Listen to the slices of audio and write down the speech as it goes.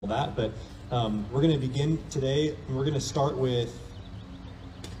that, but we're going to begin today, and we're going to start with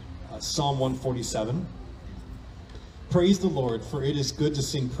Psalm 147. Praise the Lord, for it is good to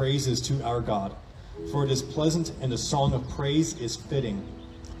sing praises to our God, for it is pleasant, and a song of praise is fitting.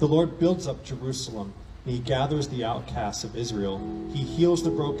 The Lord builds up Jerusalem, and he gathers the outcasts of Israel. He heals the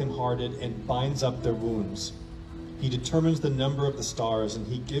brokenhearted and binds up their wounds. He determines the number of the stars, and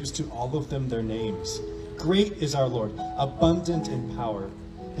he gives to all of them their names. Great is our Lord, abundant in power.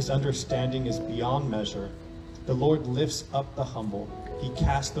 His understanding is beyond measure. The Lord lifts up the humble. He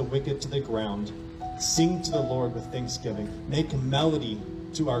casts the wicked to the ground. Sing to the Lord with thanksgiving. Make melody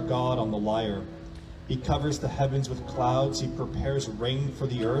to our God on the lyre. He covers the heavens with clouds. He prepares rain for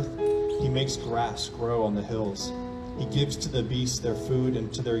the earth. He makes grass grow on the hills. He gives to the beasts their food,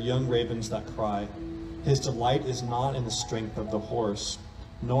 and to their young ravens that cry. His delight is not in the strength of the horse,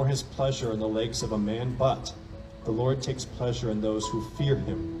 nor his pleasure in the legs of a man, but the Lord takes pleasure in those who fear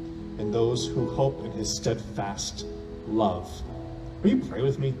him, and those who hope in his steadfast love. Will you pray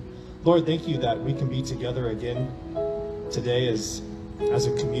with me? Lord, thank you that we can be together again today as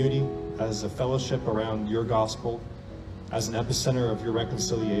a community, as a fellowship around your gospel, as an epicenter of your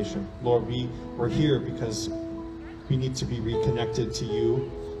reconciliation. Lord, we're here because we need to be reconnected to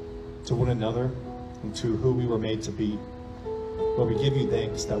you, to one another, and to who we were made to be. Lord, we give you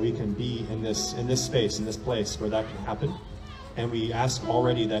thanks that we can be in this space, in this place where that can happen. And we ask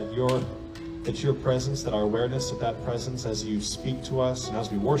already that your presence, that our awareness of that presence as you speak to us and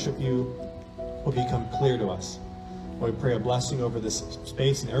as we worship you will become clear to us. Lord, we pray a blessing over this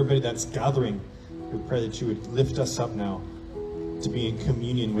space and everybody that's gathering. We pray that you would lift us up now to be in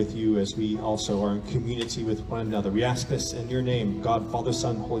communion with you as we also are in community with one another. We ask this in your name, God, Father,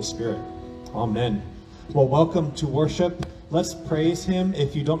 Son, Holy Spirit. Amen. Well, welcome to worship. Let's praise him.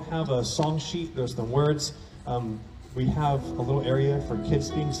 If you don't have a song sheet, there's the words. We have a little area for kids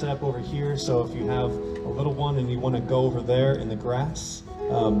being set up over here. So if you have a little one and you want to go over there in the grass,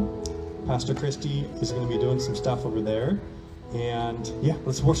 Pastor Christy is going to be doing some stuff over there. And yeah,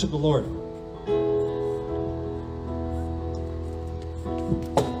 let's worship the Lord.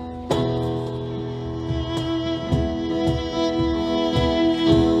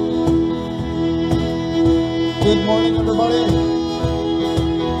 Good morning, everybody.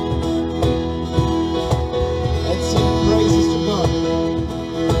 Let's sing praises to God.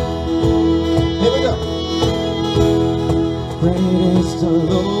 Here we go. Great is the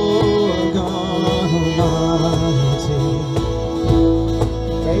Lord God Almighty.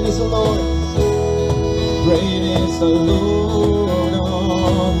 Great is the Lord. Great is the Lord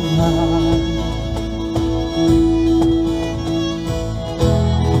on high.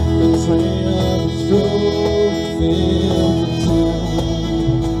 The train of his robe fill the town.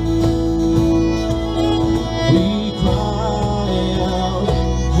 We cry out,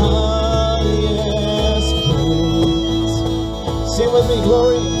 highest praise. Sing with me,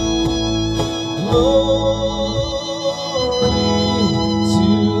 glory. Glory to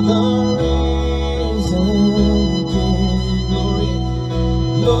the risen King. Glory,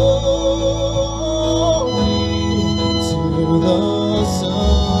 glory to the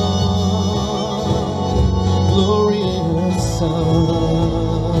Son. Glorious Son.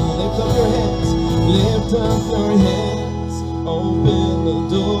 Lift up your hands, lift up your hands, open the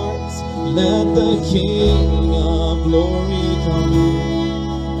doors, let the King of glory come in,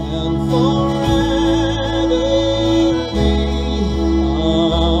 and forever be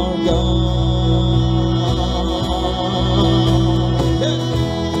our God.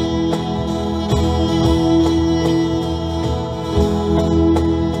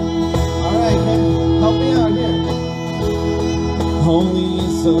 All right, help me out here. Holy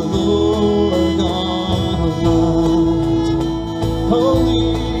is the Lord God Almighty. Holy,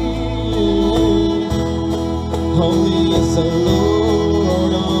 holy is the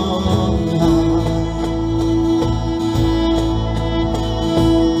Lord on high.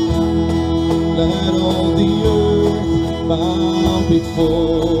 Let all the earth bow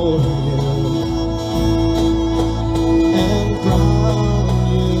before you and crown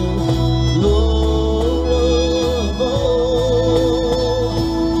you Lord of all.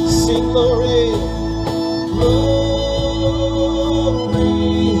 Sing glory, glory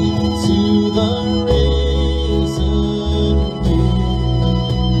to the risen King.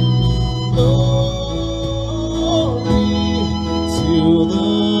 Glory to the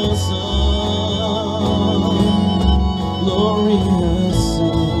Son. Glorious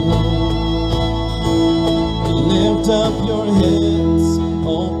Son. Lift up your heads,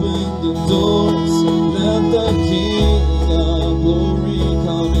 open the doors, let the King of glory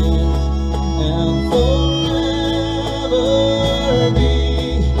come in, and forever be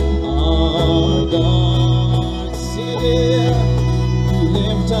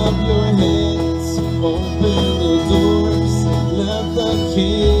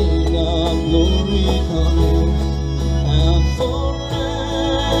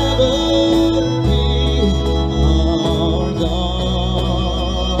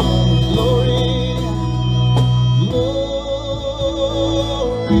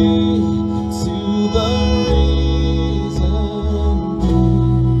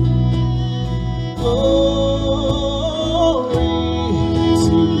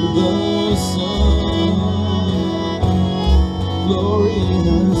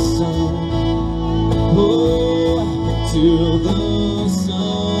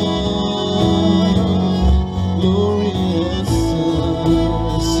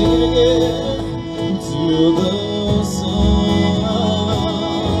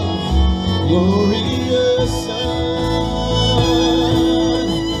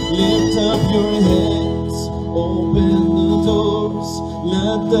up your heads, open the doors,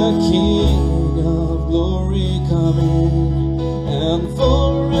 let the King of glory come in, and forever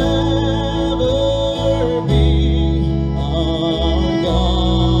be our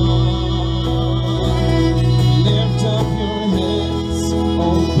God. Lift up your heads,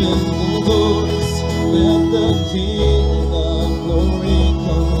 open the doors, let the King of glory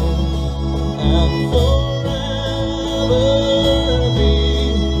come in, and forever be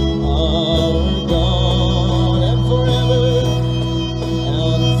our God, and forever be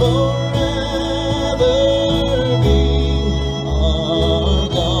our God, and forever be our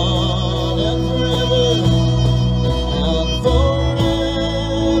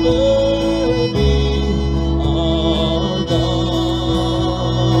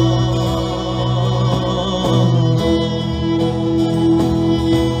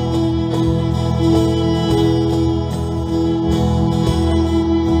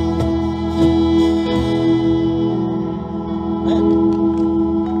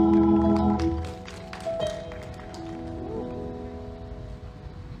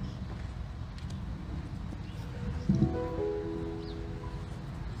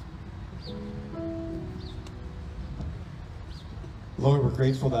Lord, we're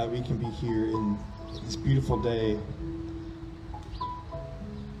grateful that we can be here in this beautiful day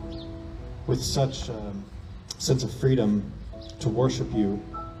with such a sense of freedom to worship you.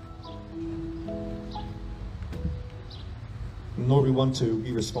 And Lord, we want to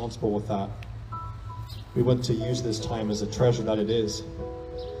be responsible with that. We want to use this time as a treasure that it is,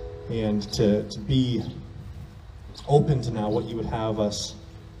 and to be open to now what you would have us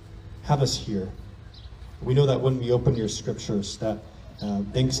hear. We know that when we open your scriptures, that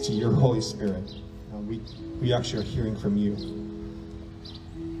thanks to your Holy Spirit, we actually are hearing from you.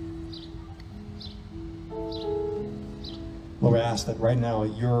 Lord, I ask that right now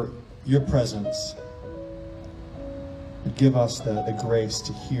your presence would give us the grace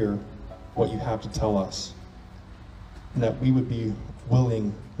to hear what you have to tell us, and that we would be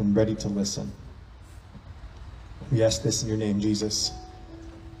willing and ready to listen. We ask this in your name, Jesus.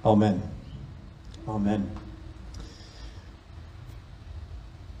 Amen. Amen.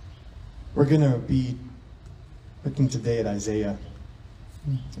 We're going to be looking today at Isaiah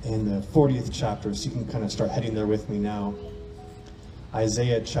in the 40th chapter, so you can kind of start heading there with me now.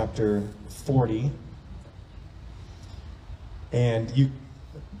 Isaiah chapter 40. And you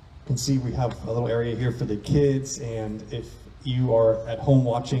can see we have a little area here for the kids, and if you are at home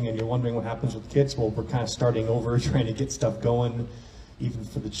watching and you're wondering what happens with kids, well, we're kind of starting over, trying to get stuff going, even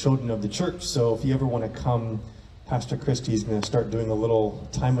for the children of the church. So if you ever want to come, Pastor Christy is going to start doing a little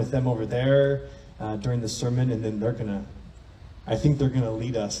time with them over there during the sermon, and then I think they're going to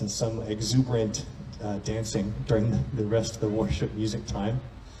lead us in some exuberant dancing during the rest of the worship music time.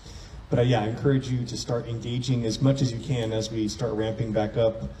 But yeah, I encourage you to start engaging as much as you can as we start ramping back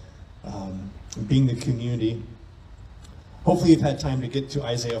up, being the community. Hopefully you've had time to get to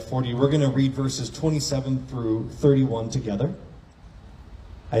Isaiah 40. We're going to read verses 27 through 31 together.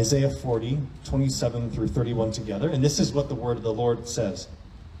 Isaiah 40, 27 through 31 together. And this is what the word of the Lord says.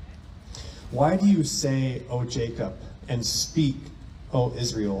 Why do you say, O Jacob, and speak, O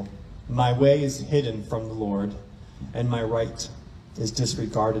Israel, my way is hidden from the Lord, and my right is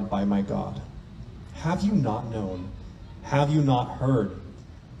disregarded by my God? Have you not known? Have you not heard?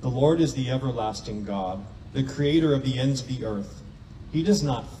 The Lord is the everlasting God, the creator of the ends of the earth. He does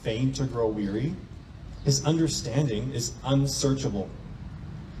not faint or grow weary. His understanding is unsearchable.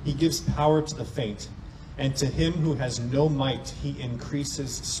 He gives power to the faint, and to him who has no might he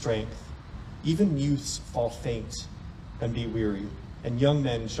increases strength. Even youths fall faint and be weary, and young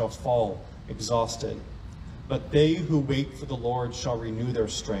men shall fall exhausted. But they who wait for the Lord shall renew their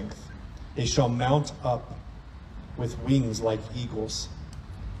strength. They shall mount up with wings like eagles.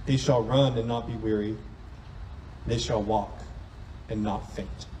 They shall run and not be weary. They shall walk and not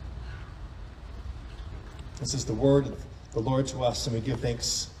faint. This is the word of the Lord to us, and we give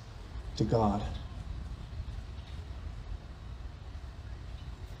thanks to God.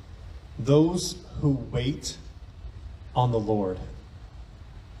 Those who wait on the Lord.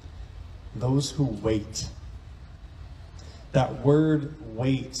 Those who wait. That word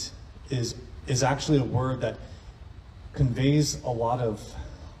wait is actually a word that conveys a lot of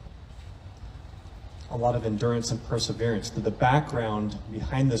endurance and perseverance. The background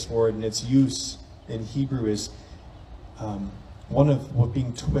behind this word and its use in Hebrew is one of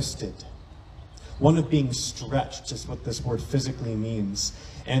being twisted, one of being stretched is what this word physically means,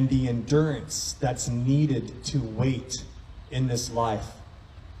 and the endurance that's needed to wait in this life.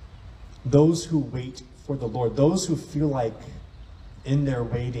 Those who wait for the Lord, those who feel like in their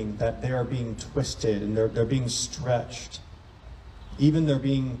waiting that they are being twisted and they're being stretched. Even they're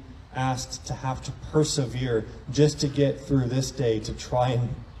being asked to have to persevere just to get through this day to try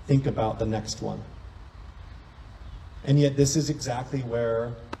and think about the next one. And yet this is exactly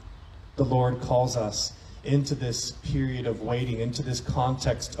where the Lord calls us, into this period of waiting, into this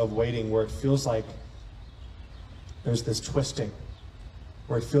context of waiting, where it feels like there's this twisting,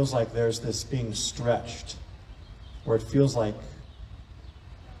 where it feels like there's this being stretched, where it feels like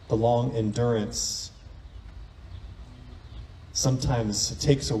the long endurance sometimes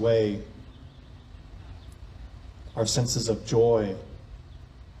takes away our senses of joy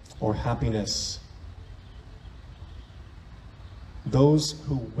or happiness. Those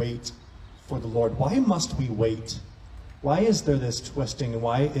who wait for the Lord. Why must we wait? Why is there this twisting? And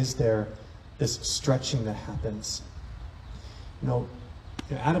why is there this stretching that happens? You know,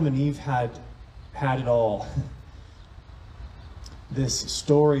 Adam and Eve had it all. This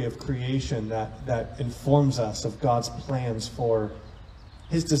story of creation that informs us of God's plans for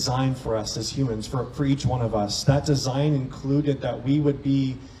his design for us as humans, for each one of us. That design included that we would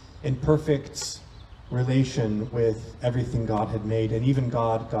be in perfect relation with everything God had made, and even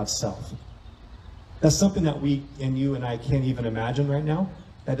God's self. That's something that we, and you and I, can't even imagine right now.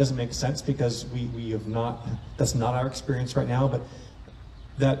 That doesn't make sense because we have not, that's not our experience right now. But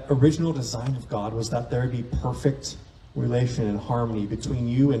that original design of God was that there would be perfect relation and harmony between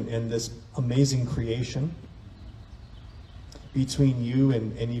you and this amazing creation, between you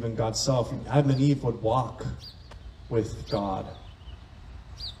and even God's self. Adam and Eve would walk with God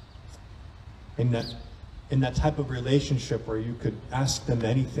in that type of relationship where you could ask them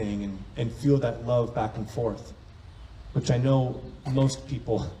anything and feel that love back and forth, which I know most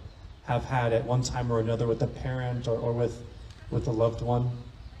people have had at one time or another with a parent or with a loved one.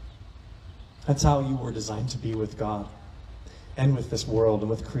 That's how you were designed to be with God and with this world and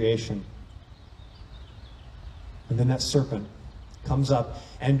with creation. And then that serpent comes up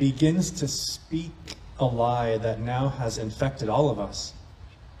and begins to speak a lie that now has infected all of us.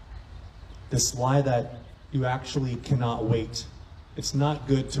 This lie that you actually cannot wait. It's not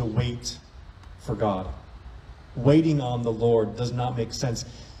good to wait for God. Waiting on the Lord does not make sense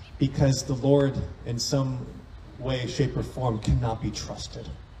because the Lord, in some way, shape, or form, cannot be trusted.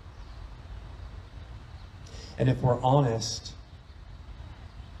 And if we're honest,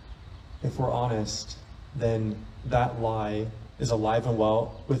 then that lie is alive and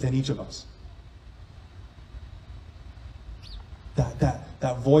well within each of us.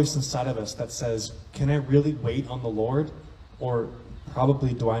 That voice inside of us that says, can I really wait on the Lord? Or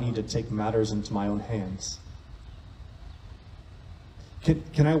probably do I need to take matters into my own hands?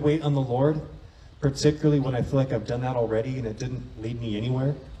 Can I wait on the Lord? Particularly when I feel like I've done that already and it didn't lead me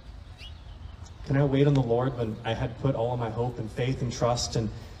anywhere? Can I wait on the Lord when I had put all of my hope and faith and trust in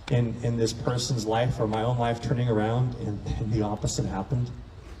this person's life or my own life turning around and the opposite happened?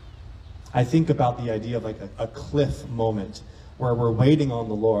 I think about the idea of like a cliff moment where we're waiting on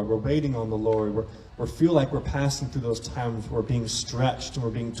the Lord, we feel like we're passing through those times where we're being stretched and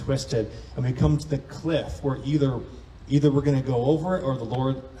we're being twisted, and we come to the cliff where either we're going to go over it or the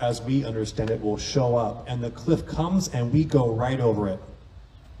Lord, as we understand it, will show up, and the cliff comes and we go right over it.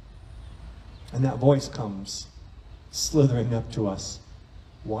 And that voice comes slithering up to us.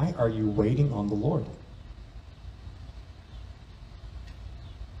 Why are you waiting on the Lord?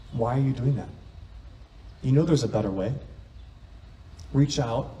 Why are you doing that? You know there's a better way. Reach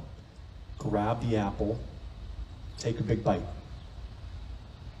out, grab the apple, take a big bite.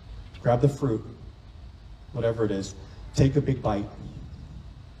 Grab the fruit, whatever it is, take a big bite.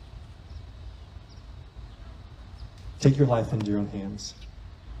 Take your life into your own hands.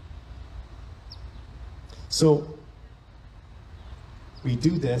 So, we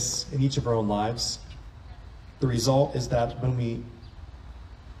do this in each of our own lives. The result is that when we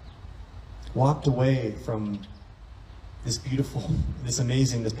walked away from this beautiful, this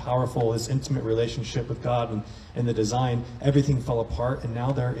amazing, this powerful, this intimate relationship with God and the design, everything fell apart, and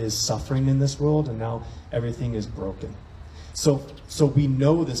now there is suffering in this world, and now everything is broken. So we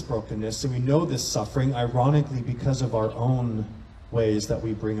know this brokenness, and we know this suffering, ironically, because of our own ways that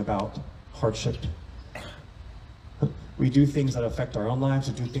we bring about hardship. We do things that affect our own lives,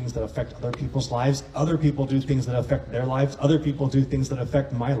 we do things that affect other people's lives, other people do things that affect their lives, other people do things that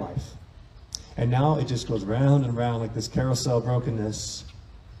affect my life. And now it just goes round and round like this carousel of brokenness.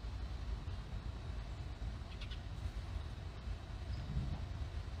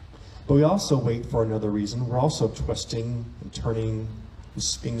 But we also wait for another reason. We're also twisting and turning,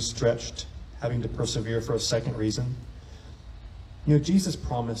 and being stretched, having to persevere for a second reason. You know, Jesus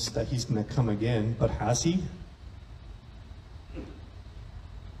promised that he's going to come again, but has he?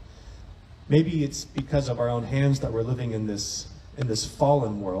 Maybe it's because of our own hands that we're living in this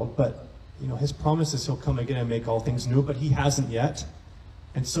fallen world, but his promise is he'll come again and make all things new, but he hasn't yet.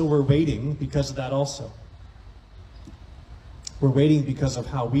 And so we're waiting because of that also. We're waiting because of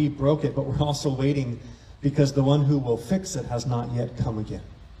how we broke it, but we're also waiting because the one who will fix it has not yet come again.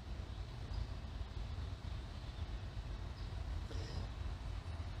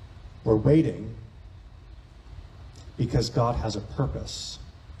 We're waiting because God has a purpose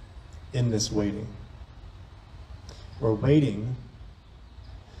in this waiting. We're waiting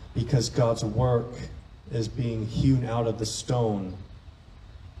because God's work is being hewn out of the stone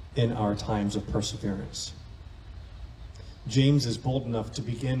in our times of perseverance. James is bold enough to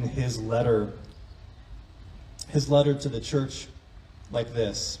begin his letter to the church like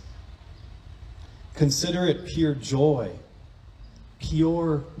this. Consider it pure joy,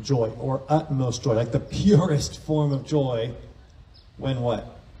 or utmost joy, like the purest form of joy, when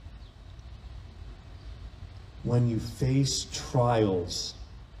what? When you face trials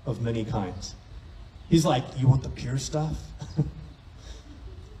of many kinds. He's like, you want the pure stuff?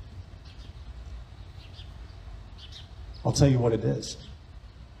 I'll tell you what it is.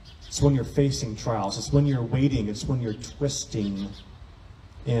 It's when you're facing trials. It's when you're waiting. It's when you're twisting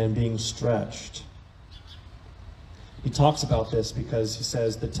and being stretched. He talks about this because he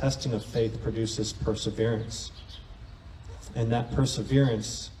says the testing of faith produces perseverance. And that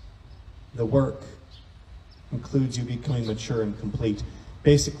perseverance, the work, includes you becoming mature and complete.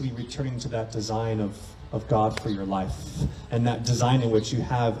 Basically returning to that design of God for your life. And that design in which you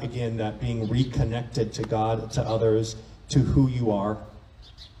have, again, that being reconnected to God, to others, to who you are.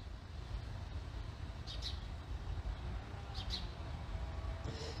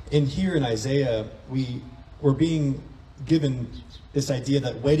 In here in Isaiah, we're being given this idea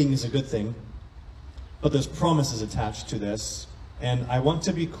that waiting is a good thing, but there's promises attached to this. And I want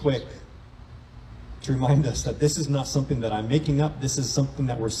to be quick to remind us that this is not something that I'm making up. This is something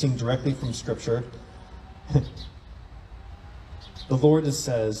that we're seeing directly from Scripture. The Lord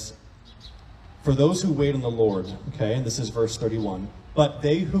says, for those who wait on the Lord, okay, and this is verse 31, but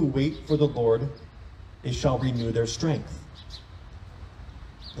they who wait for the Lord, they shall renew their strength.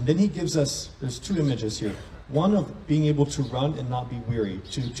 And then he gives us, there's two images here. One of being able to run and not be weary,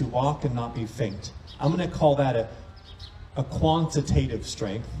 to walk and not be faint. I'm going to call that a quantitative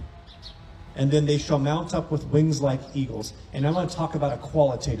strength. And then they shall mount up with wings like eagles. And I want to talk about a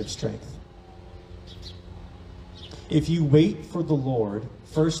qualitative strength. If you wait for the Lord,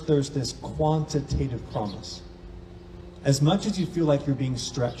 first there's this quantitative promise. As much as you feel like you're being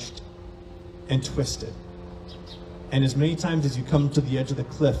stretched and twisted, and as many times as you come to the edge of the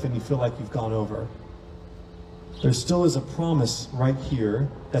cliff and you feel like you've gone over, there still is a promise right here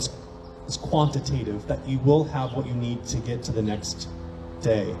that's quantitative, that you will have what you need to get to the next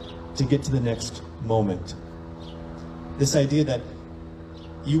day, to get to the next moment. This idea that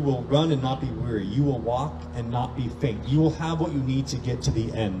you will run and not be weary. You will walk and not be faint. You will have what you need to get to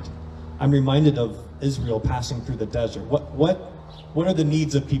the end. I'm reminded of Israel passing through the desert. What are the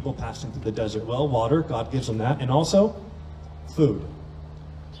needs of people passing through the desert? Well, water, God gives them that, and also food.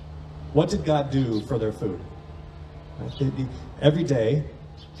 What did God do for their food? Every day,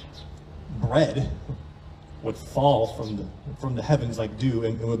 bread would fall from the heavens like dew,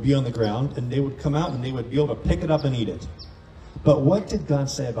 and it would be on the ground, and they would come out and they would be able to pick it up and eat it. But what did God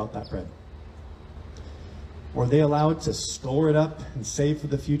say about that bread? Were they allowed to store it up and save for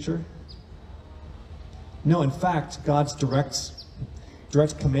the future? No, in fact, God's direct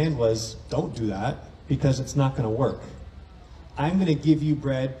command was, don't do that, because it's not going to work. I'm going to give you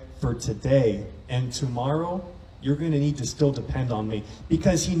bread for today, and tomorrow you're going to need to still depend on me.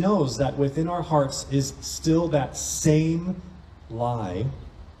 Because he knows that within our hearts is still that same lie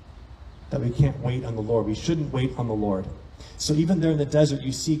that we can't wait on the Lord. We shouldn't wait on the Lord. So even there in the desert,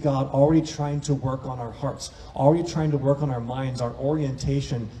 you see God already trying to work on our hearts, already trying to work on our minds, our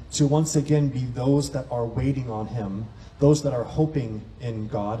orientation to once again be those that are waiting on him, those that are hoping in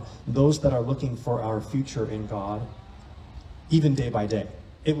God, those that are looking for our future in God, even day by day.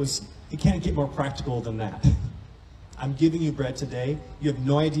 It can't get more practical than that. I'm giving you bread today. You have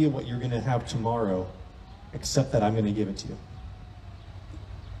no idea what you're going to have tomorrow, except that I'm going to give it to you.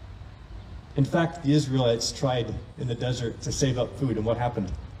 In fact, the Israelites tried in the desert to save up food, and what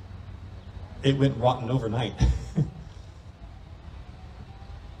happened? It went rotten overnight.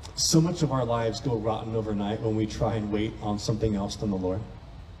 So much of our lives go rotten overnight when we try and wait on something else than the Lord.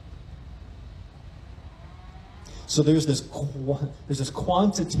 So there's this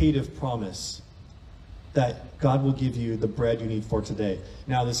quantitative promise that God will give you the bread you need for today.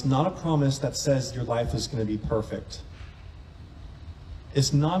 Now, it's not a promise that says your life is going to be perfect.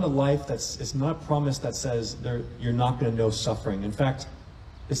 it's not a life it's not a promise that says you're not going to know suffering. In fact,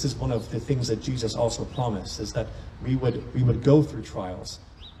 this is one of the things that Jesus also promised, is that we would go through trials.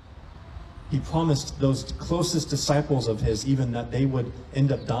 He promised those closest disciples of his even that they would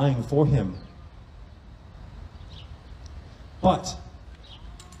end up dying for him. But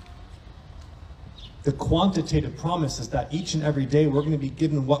the quantitative promise is that each and every day we're going to be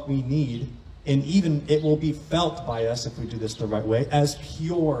given what we need, and even it will be felt by us, if we do this the right way, as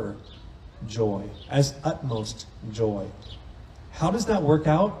pure joy, as utmost joy. How does that work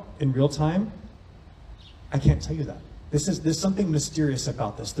out in real time? I can't tell you that. There's something mysterious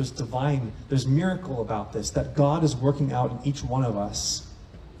about this. There's miracle about this, that God is working out in each one of us,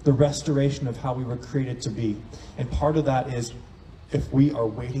 the restoration of how we were created to be. And part of that is, if we are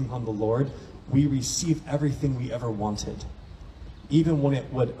waiting on the Lord, we receive everything we ever wanted, even when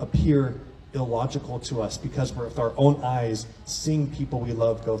it would appear illogical to us, because we're with our own eyes seeing people we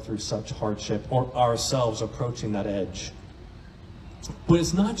love go through such hardship, or ourselves approaching that edge. But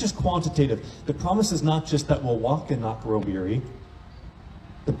it's not just quantitative. The promise is not just that we'll walk and not grow weary.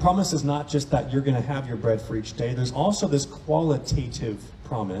 The promise is not just that you're going to have your bread for each day. There's also this qualitative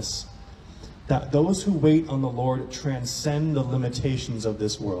promise that those who wait on the Lord transcend the limitations of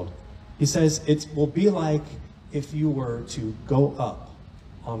this world. He says it will be like if you were to go up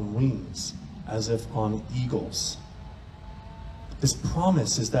on wings, as if on eagles. This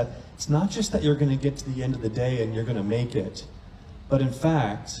promise is that it's not just that you're going to get to the end of the day and you're going to make it, but in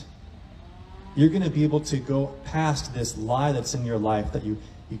fact, you're going to be able to go past this lie that's in your life that you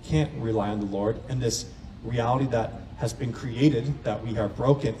can't rely on the Lord, and this reality that has been created, that we are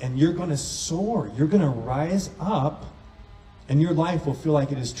broken, and you're going to soar. You're going to rise up, and your life will feel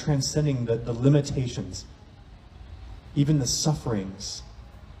like it is transcending the limitations, even the sufferings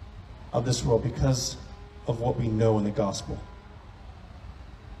of this world, because of what we know in the gospel.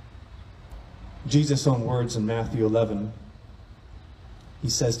 Jesus' own words in Matthew 11, he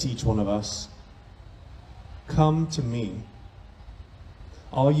says to each one of us, "Come to me,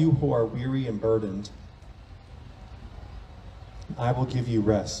 all you who are weary and burdened, I will give you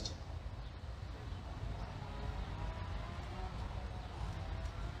rest."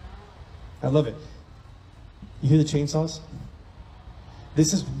 I love it. You hear the chainsaws?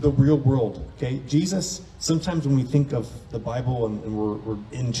 This is the real world, okay? Jesus, sometimes when we think of the Bible and we're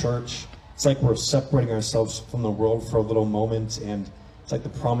in church, it's like we're separating ourselves from the world for a little moment, and it's like the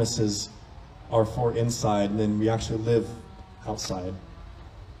promises are for inside, and then we actually live outside.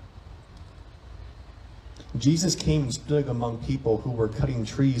 Jesus came and stood among people who were cutting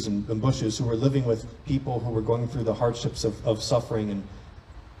trees and bushes, who were living with people who were going through the hardships of suffering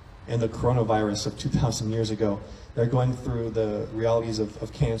and the coronavirus of 2,000 years ago. They're going through the realities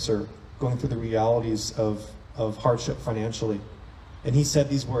of cancer, going through the realities of hardship financially. And he said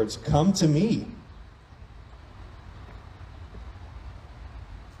these words, "Come to me,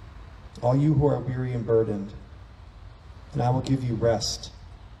 all you who are weary and burdened, and I will give you rest.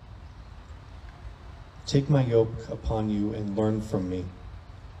 Take my yoke upon you and learn from me,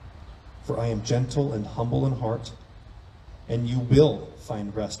 for I am gentle and humble in heart, and you will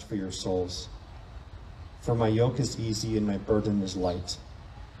find rest for your souls. For my yoke is easy and my burden is light."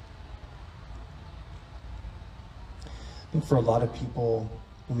 I think for a lot of people,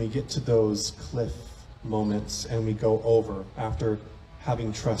 when we get to those cliff moments and we go over after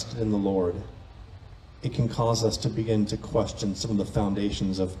having trusted in the Lord, it can cause us to begin to question some of the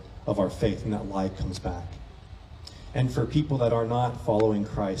foundations of our faith, and that lie comes back. And for people that are not following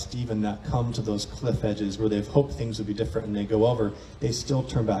Christ, even that come to those cliff edges where they've hoped things would be different and they go over, they still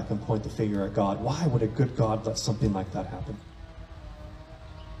turn back and point the finger at God. Why would a good God let something like that happen?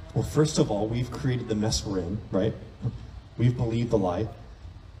 Well, first of all, we've created the mess we're in, right? We've believed the lie.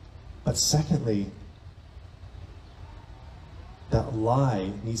 But secondly, that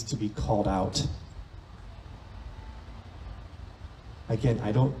lie needs to be called out. Again,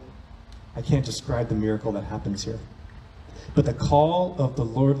 I can't describe the miracle that happens here. But the call of the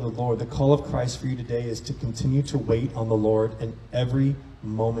Lord, the call of Christ for you today is to continue to wait on the Lord in every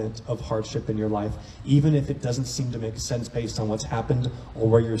moment of hardship in your life, even if it doesn't seem to make sense based on what's happened or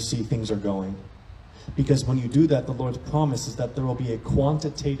where you see things are going. Because when you do that, the Lord's promise is that there will be a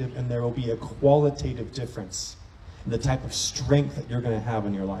quantitative and there will be a qualitative difference in the type of strength that you're going to have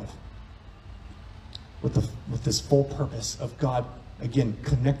in your life. With this full purpose of God, again,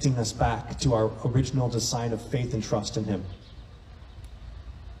 connecting us back to our original design of faith and trust in Him.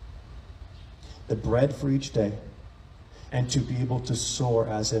 The bread for each day, and to be able to soar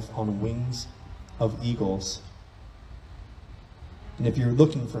as if on wings of eagles. And if you're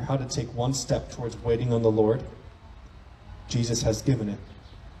looking for how to take one step towards waiting on the Lord, Jesus has given it.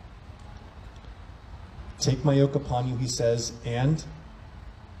 Take my yoke upon you, he says, and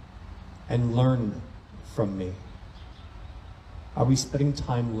learn from me. Are we spending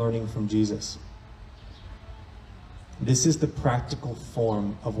time learning from Jesus? This is the practical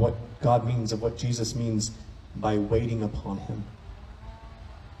form of what God means, of what Jesus means by waiting upon him.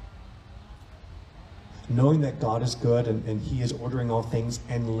 Knowing that God is good and he is ordering all things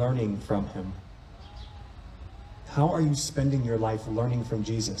and learning from him. How are you spending your life learning from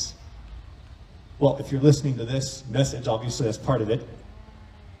Jesus? Well, if you're listening to this message, obviously that's part of it.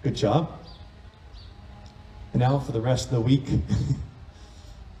 Good job. And now for the rest of the week,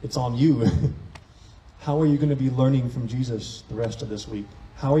 it's on you. How are you going to be learning from Jesus the rest of this week?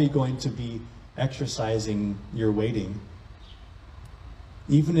 How are you going to be exercising your waiting?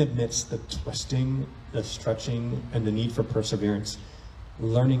 Even amidst the twisting, the stretching, and the need for perseverance,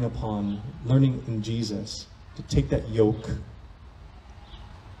 learning in Jesus, to take that yoke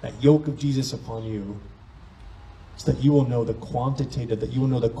of Jesus upon you, so that you will know the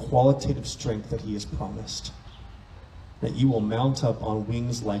qualitative strength that he has promised. That you will mount up on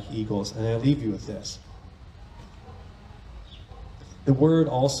wings like eagles. And I leave you with this. The word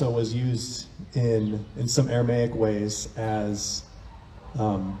also was used in some Aramaic ways as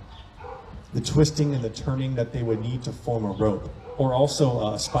the twisting and the turning that they would need to form a rope, or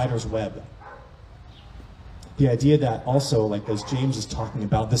also a spider's web. The idea that also, like as James is talking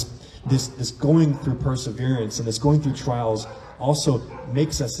about, this going through perseverance and this going through trials also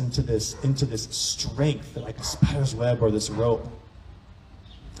makes us into this strength, like a spider's web or this rope.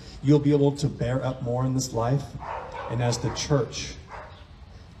 You'll be able to bear up more in this life, and as the church,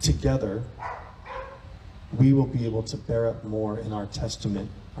 together, we will be able to bear up more in our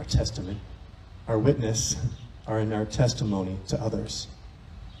witness, or in our testimony to others.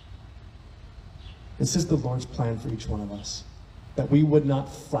 This is the Lord's plan for each one of us, that we would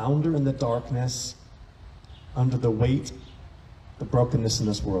not flounder in the darkness under the weight, the brokenness in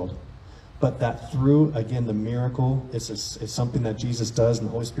this world, but that through, again, the miracle is something that Jesus does and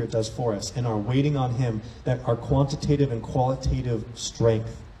the Holy Spirit does for us, and our waiting on him, that our quantitative and qualitative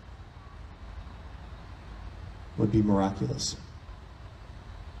strength would be miraculous.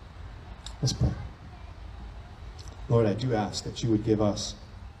 Let's pray. Lord, I do ask that you would give us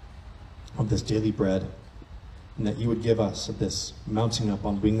of this daily bread, and that you would give us of this mounting up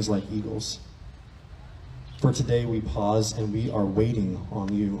on wings like eagles. For today we pause and we are waiting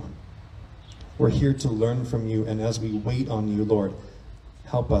on you. We're here to learn from you, and as we wait on you, Lord,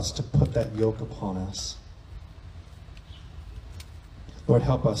 help us to put that yoke upon us. Lord,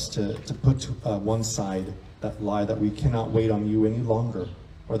 help us to put to one side that lie that we cannot wait on you any longer,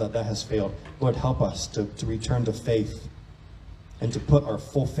 or that has failed. Lord, help us to return to faith, and to put our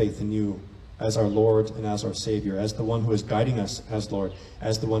full faith in you as our Lord and as our Savior, as the one who is guiding us as Lord,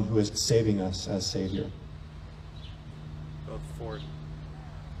 as the one who is saving us as Savior. Both for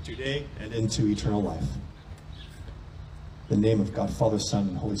today and into eternal life. In the name of God, Father, Son,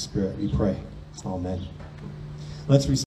 and Holy Spirit, we pray. Amen. Let's